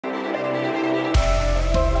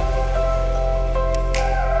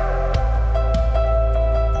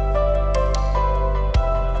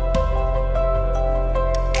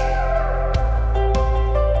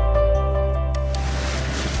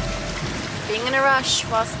being in a rush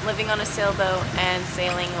whilst living on a sailboat and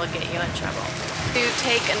sailing will get you in trouble. To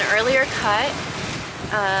take an earlier cut,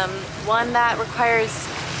 one that requires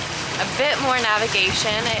a bit more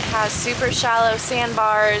navigation. It has super shallow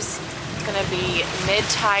sandbars. It's gonna be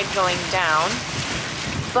mid-tide going down,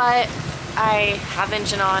 but I have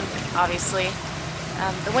engine on, obviously.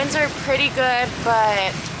 The winds are pretty good,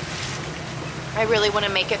 but I really want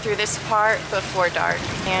to make it through this part before dark,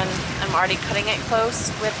 and I'm already cutting it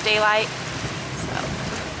close with daylight, so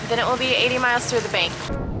then it will be 80 miles through the bank.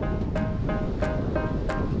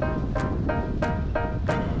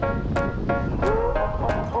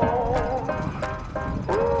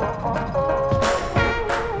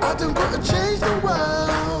 I don't gotta change the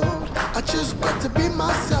world, I just got to be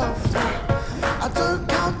myself. I don't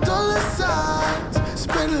count dollar signs,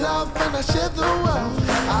 spread love and I share the wealth.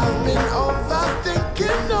 I've been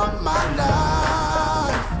overthinking all my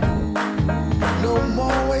life. No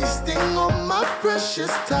more wasting all my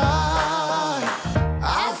precious time.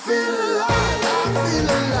 I feel alive, I feel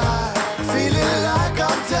alive, feeling like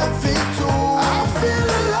I'm 10 feet tall. I feel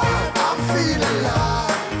alive, I feel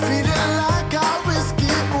alive, feeling like I risk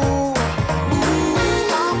it all. Ooh,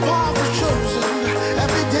 I'm part of the chosen.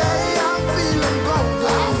 Every day I'm feeling gold.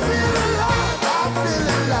 I feel alive, I feel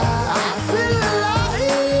alive, I feel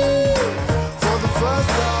alive for the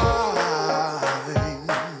first time.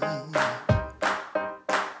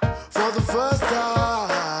 For the first time.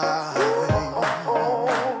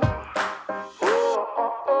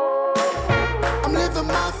 I'm living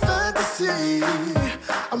my fantasy.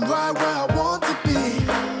 I'm right where I want to be.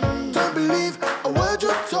 Don't believe a word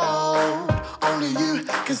you're told. Only you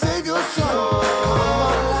can save your soul. Come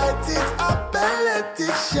on, light it up and let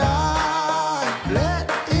it shine. Let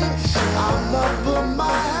it shine. I'ma put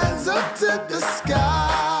my hands up to the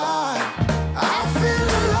sky. I feel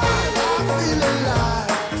alive, I feel alive,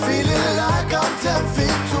 feeling like I'm 10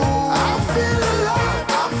 feet tall. I feel alive,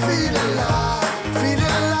 I feel alive,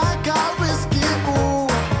 feeling like I risk it all.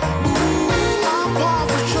 Ooh, I'm part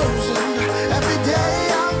of the chosen. Every day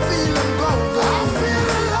I'm feeling gold. I feel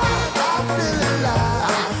alive, I feel alive,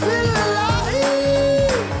 I feel alive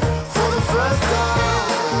for the first time.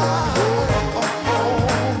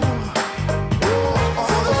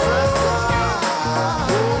 For the first time.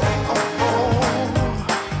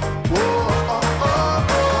 Come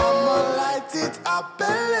on, light it up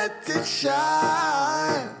and let it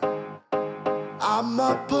shine. I'ma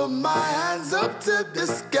put my hands up to the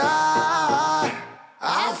sky.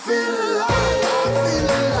 I feel alive, I feel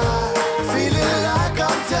alive, feeling like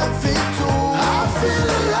I'm 10 feet tall. I feel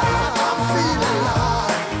alive, I feel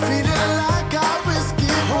alive, feeling like I risk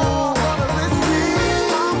it all.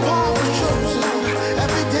 I'm part of the chosen.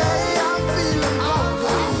 Every day I'm feeling gold.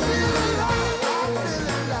 I feel alive, I feel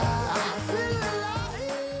alive, I feel alive.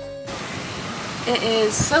 It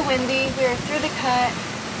is so windy. We're through the cut, a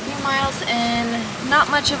few miles in, not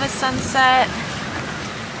much of a sunset,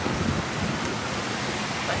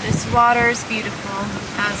 but this water is beautiful,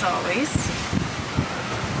 as always.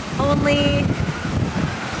 Only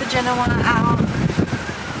the Genoa out.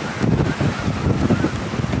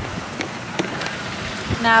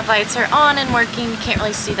 Nav lights are on and working. You can't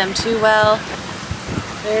really see them too well.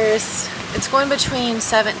 It's going between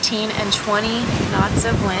 17 and 20 knots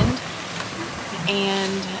of wind,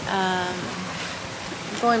 and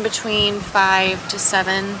going between 5 to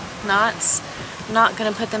 7 knots. I'm not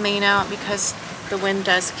going to put the main out because the wind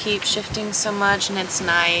does keep shifting so much, and it's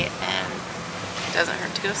night and it doesn't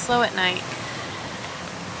hurt to go slow at night.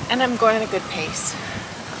 And I'm going at a good pace.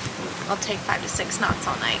 I'll take 5 to 6 knots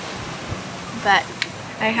all night. But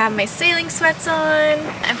I have my sailing sweats on.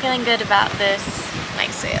 I'm feeling good about this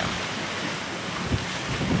night sail.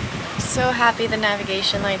 So happy the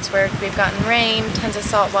navigation lights work. We've gotten rain, tons of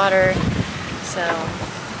salt water, so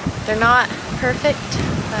they're not perfect,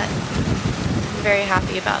 but I'm very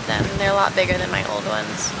happy about them. They're a lot bigger than my old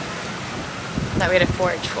ones that we had to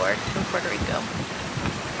forage for in Puerto Rico.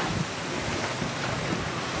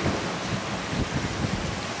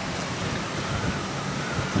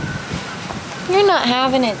 You're not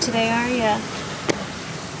having it today, are ya?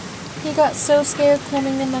 You got so scared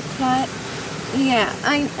coming in the cut. Yeah,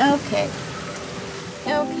 okay.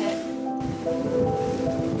 Okay.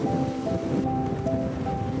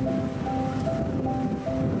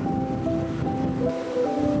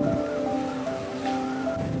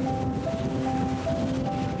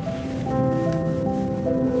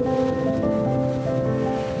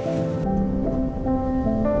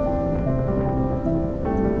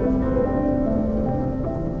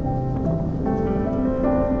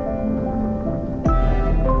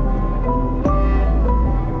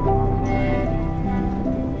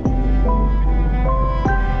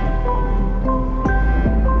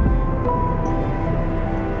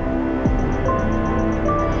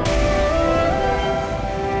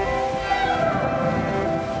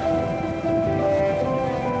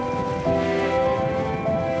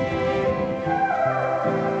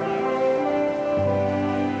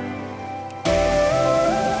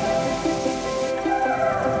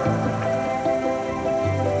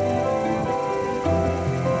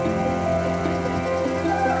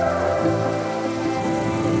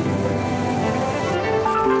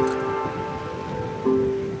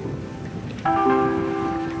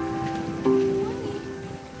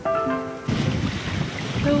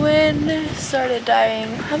 started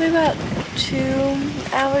dying probably about 2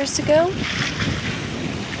 hours ago.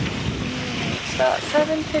 It's about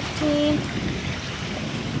 7:15.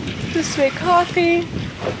 Just made coffee.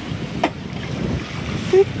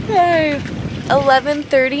 Okay.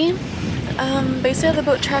 11:30. Basically the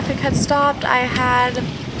boat traffic had stopped. I had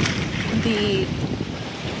the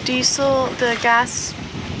gas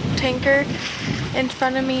tanker in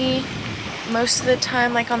front of me most of the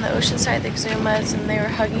time, like on the ocean side of the Exumas, and they were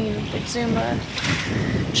hugging the Exuma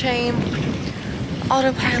chain.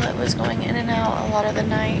 Autopilot was going in and out a lot of the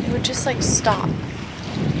night. It would just like stop.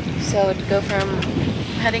 So it would go from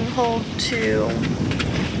heading hold to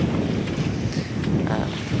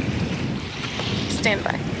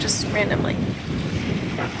standby, just randomly.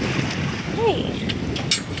 Hey,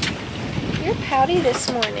 you're pouty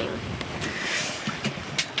this morning.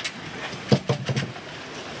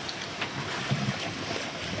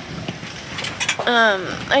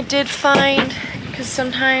 I did find, because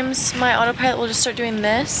sometimes my autopilot will just start doing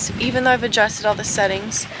this, even though I've adjusted all the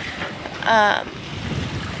settings.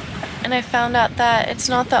 And I found out that it's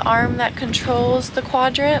not the arm that controls the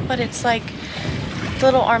quadrant, but it's like the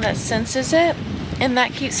little arm that senses it, and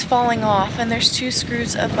that keeps falling off, and there's 2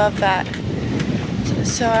 screws above that.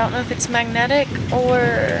 So I don't know if it's magnetic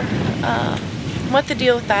or what the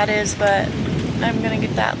deal with that is, but I'm gonna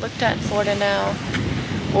get that looked at in Florida now,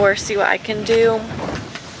 or see what I can do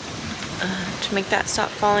to make that stop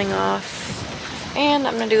falling off. And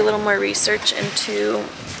I'm gonna do a little more research into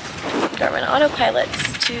Garmin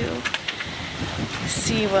autopilots to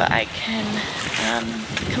see what I can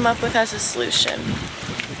come up with as a solution,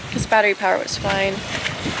 because battery power was fine.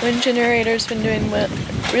 Wind generator's been doing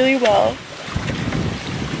really well.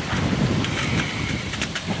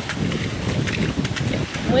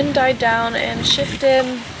 Wind died down and shifted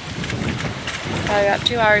probably about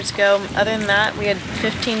 2 hours ago. Other than that, we had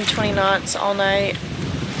 15 to 20 knots all night.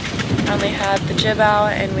 I only had the jib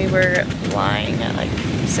out and we were flying at like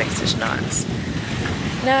 6-ish knots.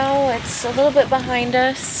 Now it's a little bit behind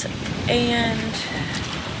us and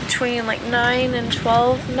between like 9 and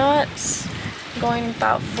 12 knots, going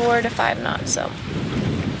about 4 to 5 knots. So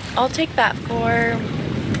I'll take that for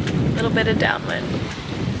a little bit of downwind.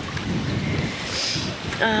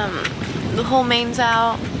 The whole main's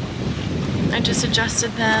out. I just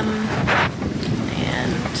adjusted them,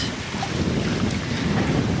 and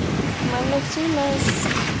my Exumas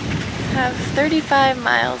have 35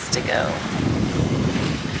 miles to go.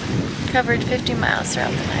 Covered 50 miles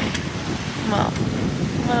throughout the night. Well,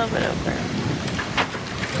 a little bit over.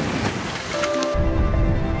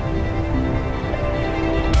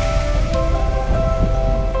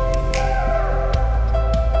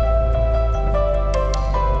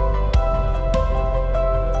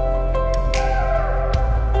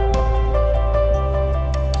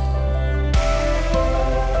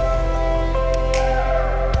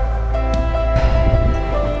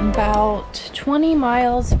 About 20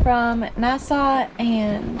 miles from Nassau,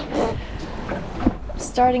 and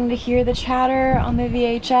starting to hear the chatter on the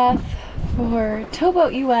VHF for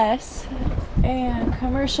Towboat US and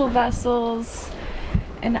commercial vessels,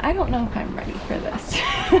 and I don't know if I'm ready for this.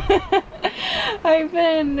 I've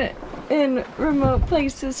been in remote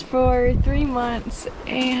places for 3 months,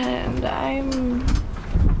 and I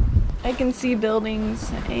can see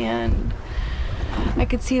buildings, and I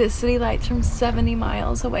could see the city lights from 70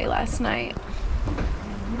 miles away last night.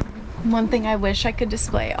 One thing I wish I could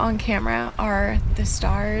display on camera are the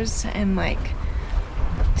stars and like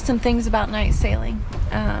some things about night sailing.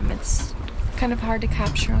 It's kind of hard to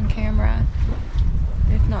capture on camera,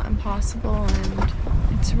 if not impossible, and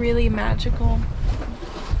it's really magical.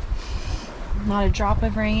 Not a drop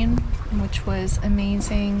of rain, which was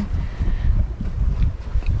amazing.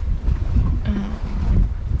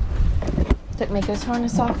 Took Mako's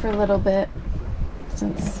harness off for a little bit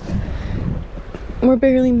since we're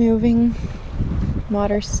barely moving.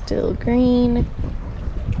 Water's still green.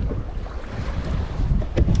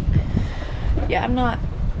 Yeah, I'm not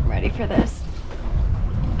ready for this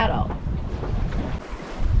at all.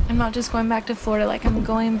 I'm not just going back to Florida, like I'm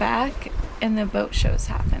going back and the boat show's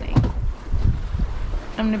happening.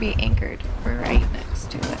 I'm gonna be anchored right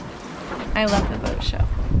next to it. I love the boat show.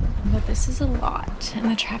 But this is a lot, and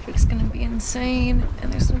the traffic's gonna be insane,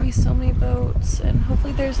 and there's gonna be so many boats, and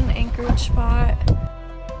hopefully there's an anchorage spot.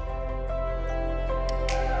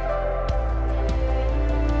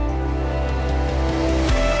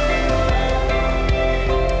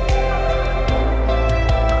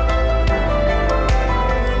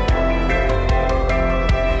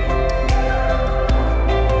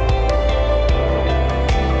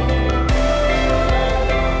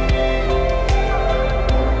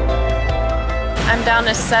 down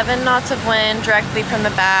to 7 knots of wind directly from the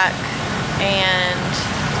back, and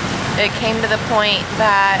it came to the point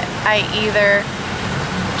that I either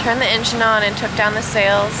turned the engine on and took down the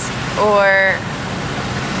sails, or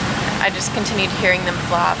I just continued hearing them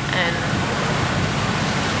flop and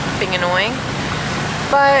being annoying.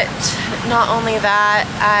 But not only that,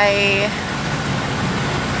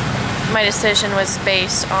 my decision was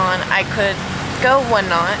based on I could go 1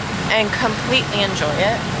 knot and completely enjoy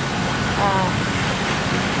it,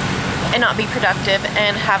 and not be productive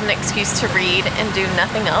and have an excuse to read and do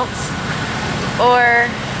nothing else, or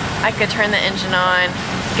I could turn the engine on,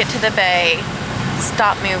 get to the bay,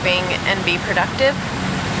 stop moving, and be productive,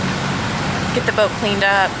 get the boat cleaned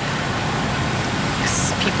up,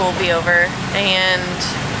 people will be over, and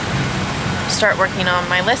start working on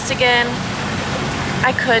my list again.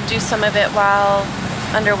 I could do some of it while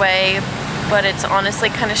underway, but it's honestly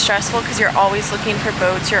kind of stressful because you're always looking for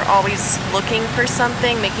boats, you're always looking for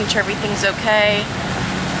something, making sure everything's okay,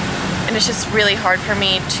 and it's just really hard for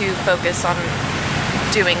me to focus on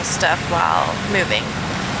doing stuff while moving.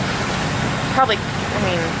 Probably, I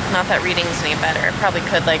mean, not that reading's any better. I probably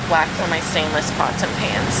could like wax on my stainless pots and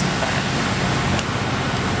pans, but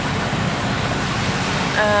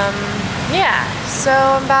yeah, so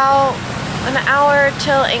about an hour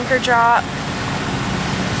till anchor drop,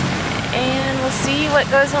 and we'll see what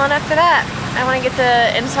goes on after that. I want to get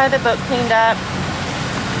the inside of the boat cleaned up.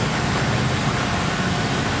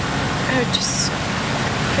 I just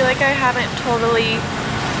feel like I haven't totally,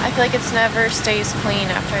 I feel like it's never stays clean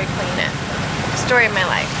after I clean it. Story of my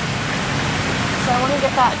life. So I want to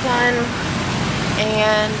get that done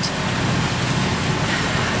and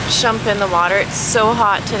jump in the water. It's so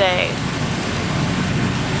hot today.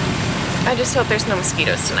 I just hope there's no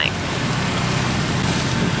mosquitoes tonight.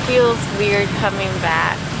 Feels weird coming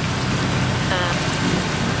back.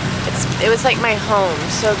 It was like my home.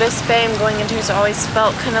 So this bay I'm going into has always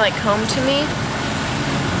felt kind of like home to me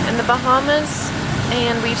in the Bahamas,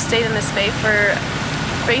 and we've stayed in this bay for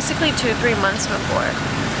basically 2-3 months before.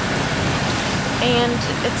 And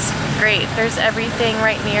it's great. There's everything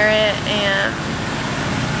right near it, and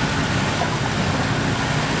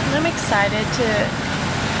I'm excited to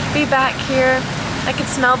be back here. I can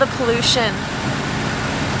smell the pollution.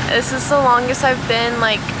 This is the longest I've been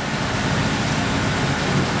like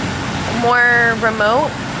more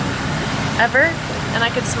remote ever, and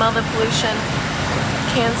I could smell the pollution.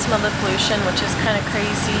 Can smell the pollution, which is kind of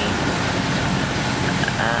crazy.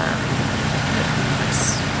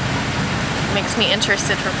 Makes me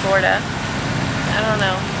interested for Florida. I don't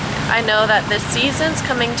know. I know that this season's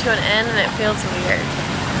coming to an end and it feels weird.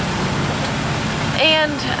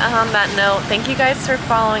 And on that note, thank you guys for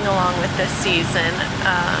following along with this season.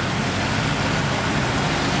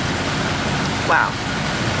 Wow.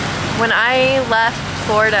 When I left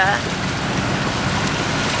Florida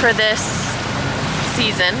for this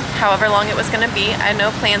season, however long it was going to be, I had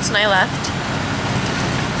no plans when I left.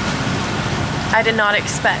 I did not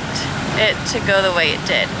expect it to go the way it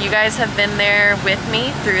did. You guys have been there with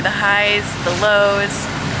me through the highs, the lows,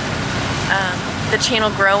 the channel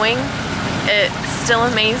growing. It still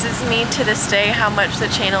amazes me to this day how much the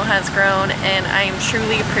channel has grown, and I am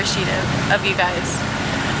truly appreciative of you guys.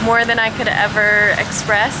 More than I could ever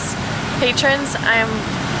express. Patrons, I'm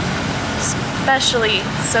especially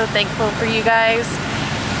so thankful for you guys.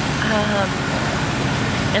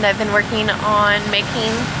 And I've been working on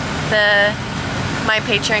making my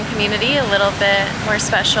Patreon community a little bit more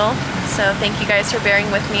special. So thank you guys for bearing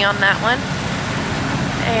with me on that one.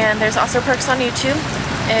 And there's also perks on YouTube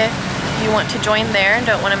if you want to join there and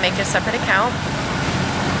don't want to make a separate account.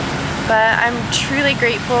 But I'm truly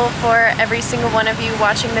grateful for every single one of you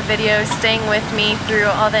watching the videos, staying with me through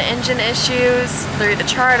all the engine issues, through the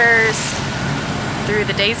charters, through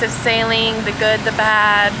the days of sailing, the good, the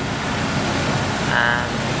bad.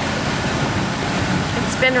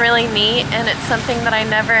 It's been really neat, and it's something that I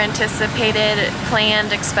never anticipated,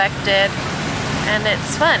 planned, expected, and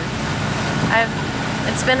it's fun.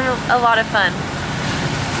 It's been a lot of fun.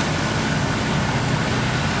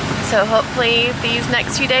 So hopefully these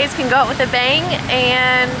next few days can go out with a bang,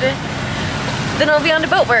 and then I'll be on to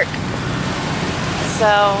boat work.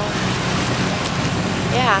 So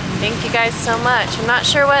yeah, thank you guys so much. I'm not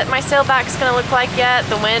sure what my sailback's gonna look like yet.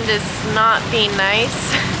 The wind is not being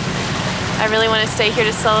nice. I really want to stay here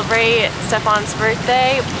to celebrate Stefan's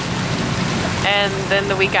birthday, and then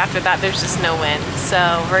the week after that there's just no wind. So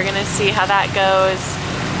we're gonna see how that goes.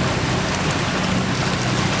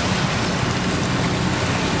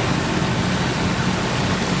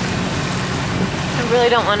 I really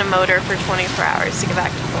don't want to motor for 24 hours to get back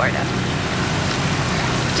to Florida.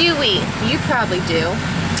 Do we? You probably do.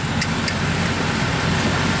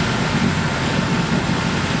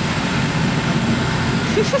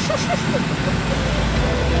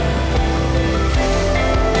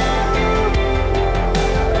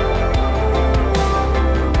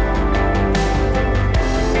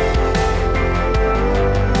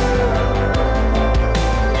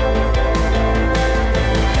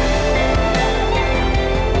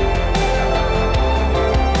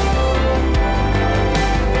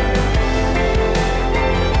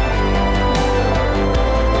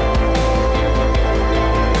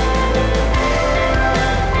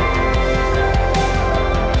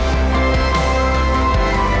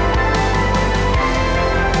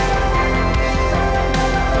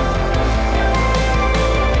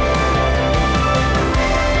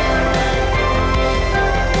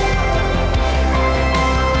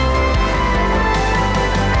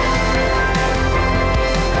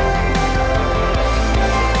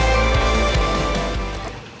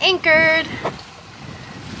 Anchored.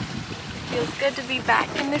 Feels good to be back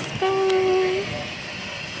in this bay.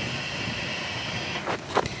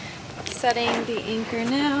 Setting the anchor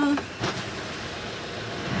now.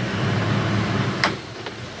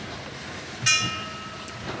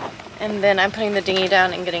 And then I'm putting the dinghy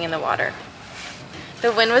down and getting in the water.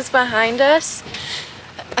 The wind was behind us,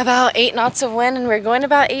 about 8 knots of wind, and we're going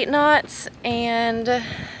about 8 knots, and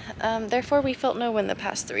therefore we felt no wind the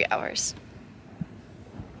past 3 hours.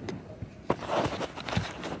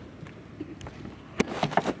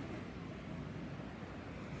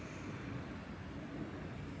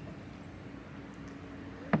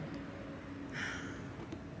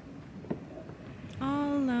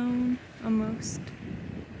 All alone, almost.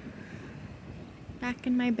 Back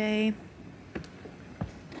in my bay.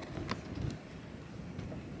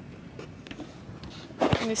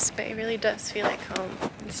 This bay really does feel like home.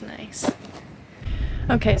 It's nice.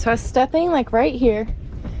 Okay, so I was stepping like right here.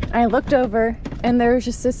 I looked over and there was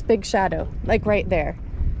just this big shadow, like right there.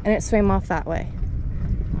 And it swam off that way.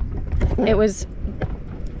 It was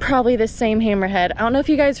probably the same hammerhead. I don't know if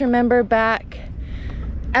you guys remember back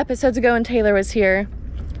episodes ago when Taylor was here.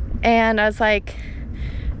 And I was like,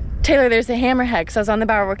 Taylor, there's a hammerhead, because I was on the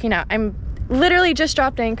bow working out. I'm literally just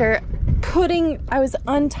dropped anchor, I was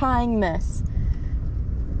untying this.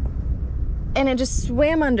 And it just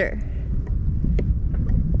swam under.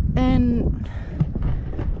 And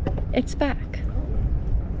it's back.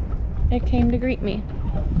 It came to greet me.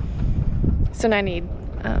 So now I need,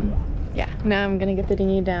 now I'm gonna get the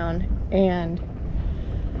dinghy down, and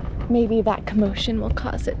maybe that commotion will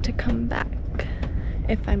cause it to come back,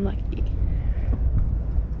 if I'm lucky.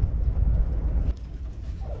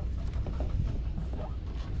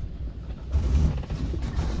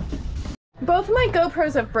 Both my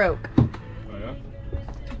GoPros have broke. Oh yeah?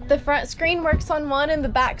 The front screen works on one and the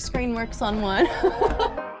back screen works on one.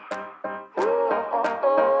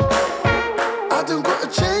 I don't gotta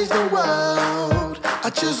change the world, I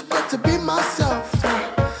just got to be myself.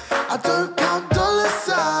 I don't count dollar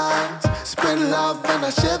signs, spread love and I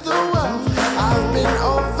share the wealth. I've been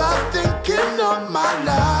overthinking all my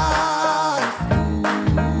life.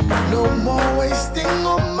 No more wasting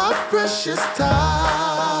all my precious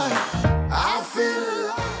time. I feel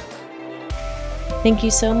alive. Thank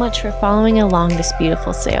you so much for following along this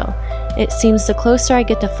beautiful sail. It seems the closer I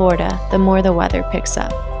get to Florida, the more the weather picks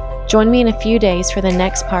up. Join me in a few days for the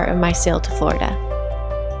next part of my sail to Florida.